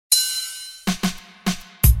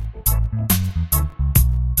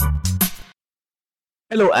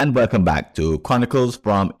Hello and welcome back to Chronicles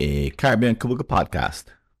from a Caribbean Kabuka podcast.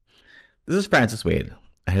 This is Francis Wade.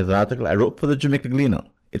 I have an article I wrote for the Jamaica Gleaner.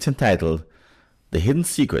 It's entitled The Hidden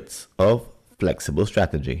Secrets of Flexible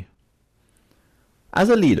Strategy. As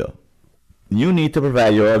a leader, you need to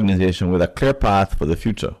provide your organization with a clear path for the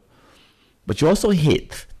future. But you also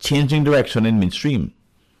hate changing direction in midstream.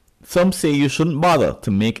 Some say you shouldn't bother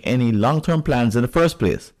to make any long-term plans in the first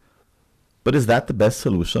place. But is that the best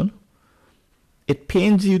solution? It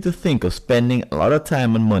pains you to think of spending a lot of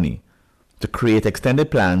time and money to create extended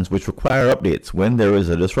plans which require updates when there is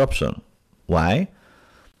a disruption. Why?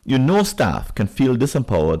 You know staff can feel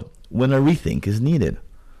disempowered when a rethink is needed.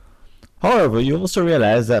 However, you also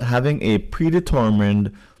realize that having a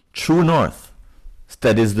predetermined true north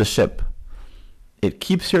steadies the ship. It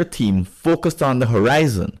keeps your team focused on the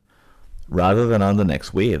horizon rather than on the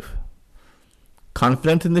next wave.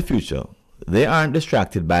 Confident in the future, they aren't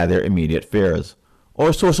distracted by their immediate fears,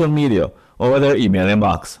 or social media, or their email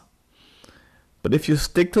inbox. But if you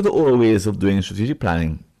stick to the old ways of doing strategic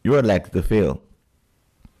planning, you are likely to fail.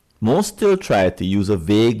 Most still try to use a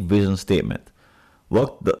vague vision statement,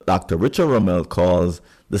 what Dr. Richard Rummel calls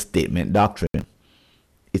the statement doctrine.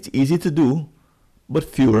 It's easy to do, but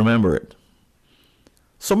few remember it.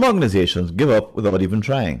 Some organizations give up without even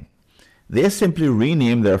trying. They simply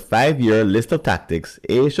rename their 5-year list of tactics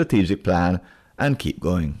a strategic plan and keep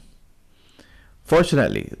going.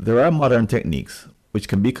 Fortunately, there are modern techniques which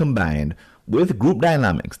can be combined with group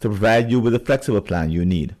dynamics to provide you with the flexible plan you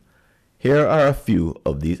need. Here are a few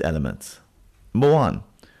of these elements. Number 1,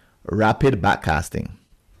 rapid backcasting.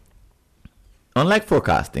 Unlike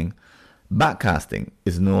forecasting, backcasting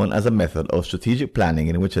is known as a method of strategic planning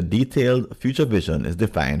in which a detailed future vision is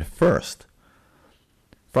defined first.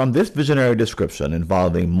 From this visionary description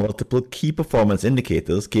involving multiple key performance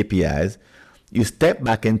indicators, KPIs, you step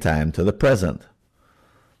back in time to the present.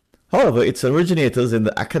 However, its originators in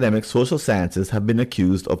the academic social sciences have been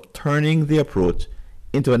accused of turning the approach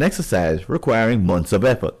into an exercise requiring months of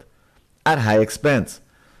effort, at high expense.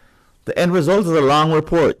 The end result is a long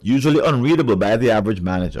report, usually unreadable by the average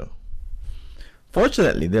manager.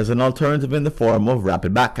 Fortunately, there's an alternative in the form of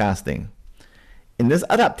rapid backcasting. In this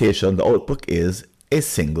adaptation, the output is a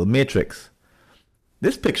single matrix.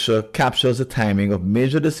 This picture captures the timing of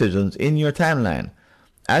major decisions in your timeline,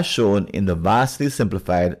 as shown in the vastly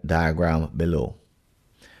simplified diagram below.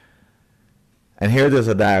 And here there's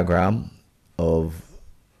a diagram of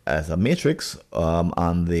as a matrix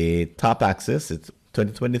on the top axis. It's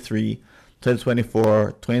 2023,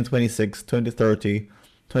 2024, 2026, 2030,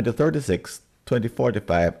 2036,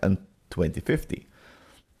 2045, and 2050.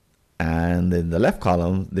 And in the left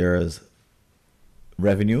column, there's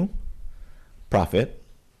revenue, profit,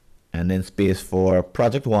 and then space for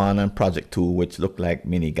project 1 and project 2, which look like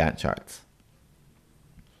mini Gantt charts.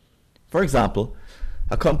 For example,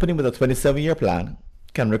 a company with a 27-year plan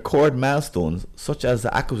can record milestones such as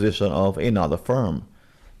the acquisition of another firm,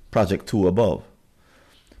 project 2 above.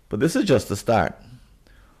 But this is just the start.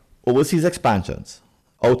 Overseas expansions,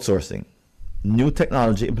 outsourcing, new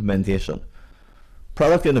technology implementation,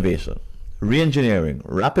 product innovation, re-engineering,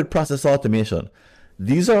 rapid process automation,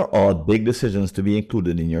 these are all big decisions to be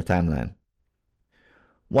included in your timeline.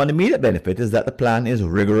 One immediate benefit is that the plan is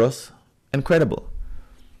rigorous and credible.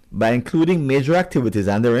 By including major activities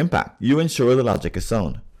and their impact, you ensure the logic is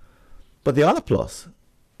sound. But the other plus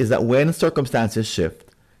is that when circumstances shift,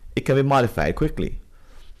 it can be modified quickly.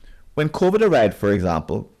 When COVID arrived, for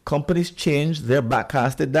example, companies changed their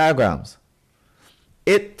backcasted diagrams.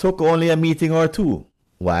 It took only a meeting or two.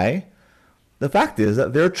 Why? The fact is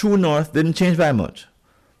that their true north didn't change by much,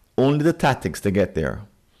 only the tactics to get there.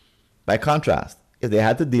 By contrast, if they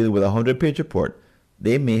had to deal with a 100-page report,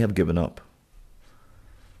 they may have given up.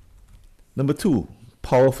 Number 2,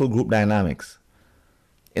 powerful group dynamics.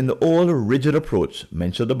 In the old rigid approach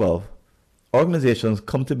mentioned above, organizations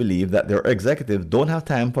come to believe that their executives don't have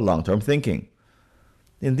time for long-term thinking.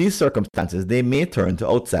 In these circumstances, they may turn to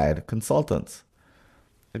outside consultants.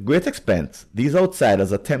 At great expense, these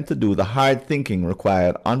outsiders attempt to do the hard thinking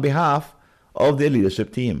required on behalf of their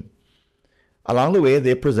leadership team. Along the way,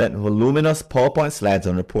 they present voluminous PowerPoint slides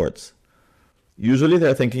and reports. Usually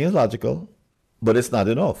their thinking is logical, but it's not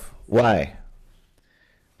enough. Why?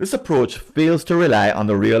 This approach fails to rely on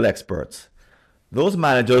the real experts, those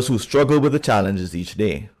managers who struggle with the challenges each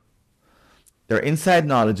day. Their inside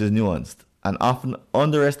knowledge is nuanced and often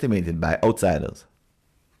underestimated by outsiders.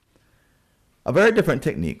 A very different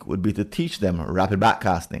technique would be to teach them rapid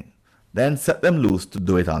backcasting, then set them loose to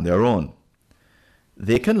do it on their own.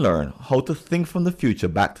 They can learn how to think from the future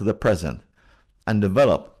back to the present and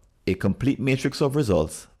develop a complete matrix of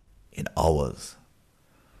results in hours.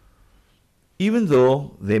 Even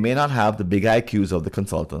though they may not have the big IQs of the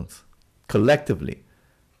consultants, collectively,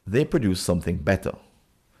 they produce something better.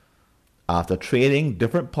 After trading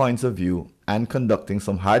different points of view and conducting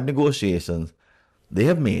some hard negotiations, they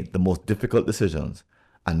have made the most difficult decisions,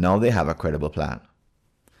 and now they have a credible plan.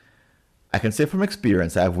 I can say from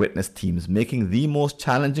experience I have witnessed teams making the most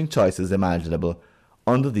challenging choices imaginable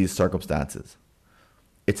under these circumstances.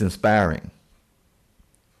 It's inspiring.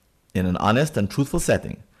 In an honest and truthful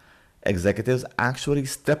setting, executives actually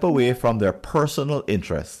step away from their personal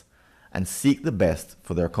interests and seek the best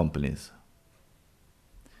for their companies.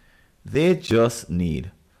 They just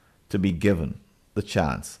need to be given the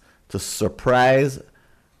chance to surprise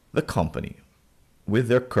the company with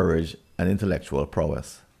their courage and intellectual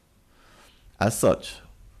prowess. As such,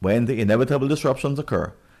 when the inevitable disruptions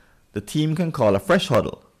occur, the team can call a fresh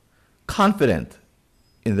huddle, confident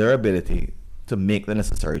in their ability to make the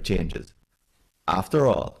necessary changes. After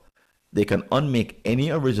all, they can unmake any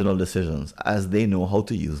original decisions as they know how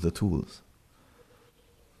to use the tools.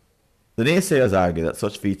 The naysayers argue that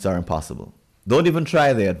such feats are impossible. Don't even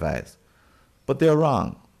try, they advise. But they're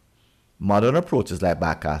wrong. Modern approaches like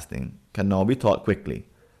backcasting can now be taught quickly,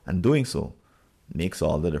 and doing so makes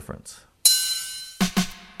all the difference.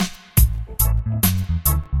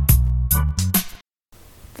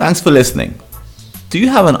 Thanks for listening. Do you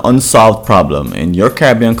have an unsolved problem in your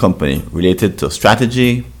Caribbean company related to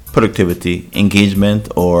strategy, productivity, engagement,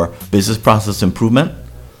 or business process improvement?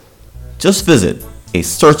 Just visit a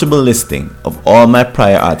searchable listing of all my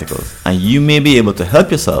prior articles and you may be able to help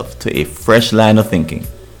yourself to a fresh line of thinking.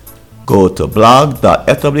 Go to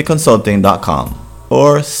blog.fwconsulting.com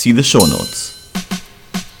or see the show notes.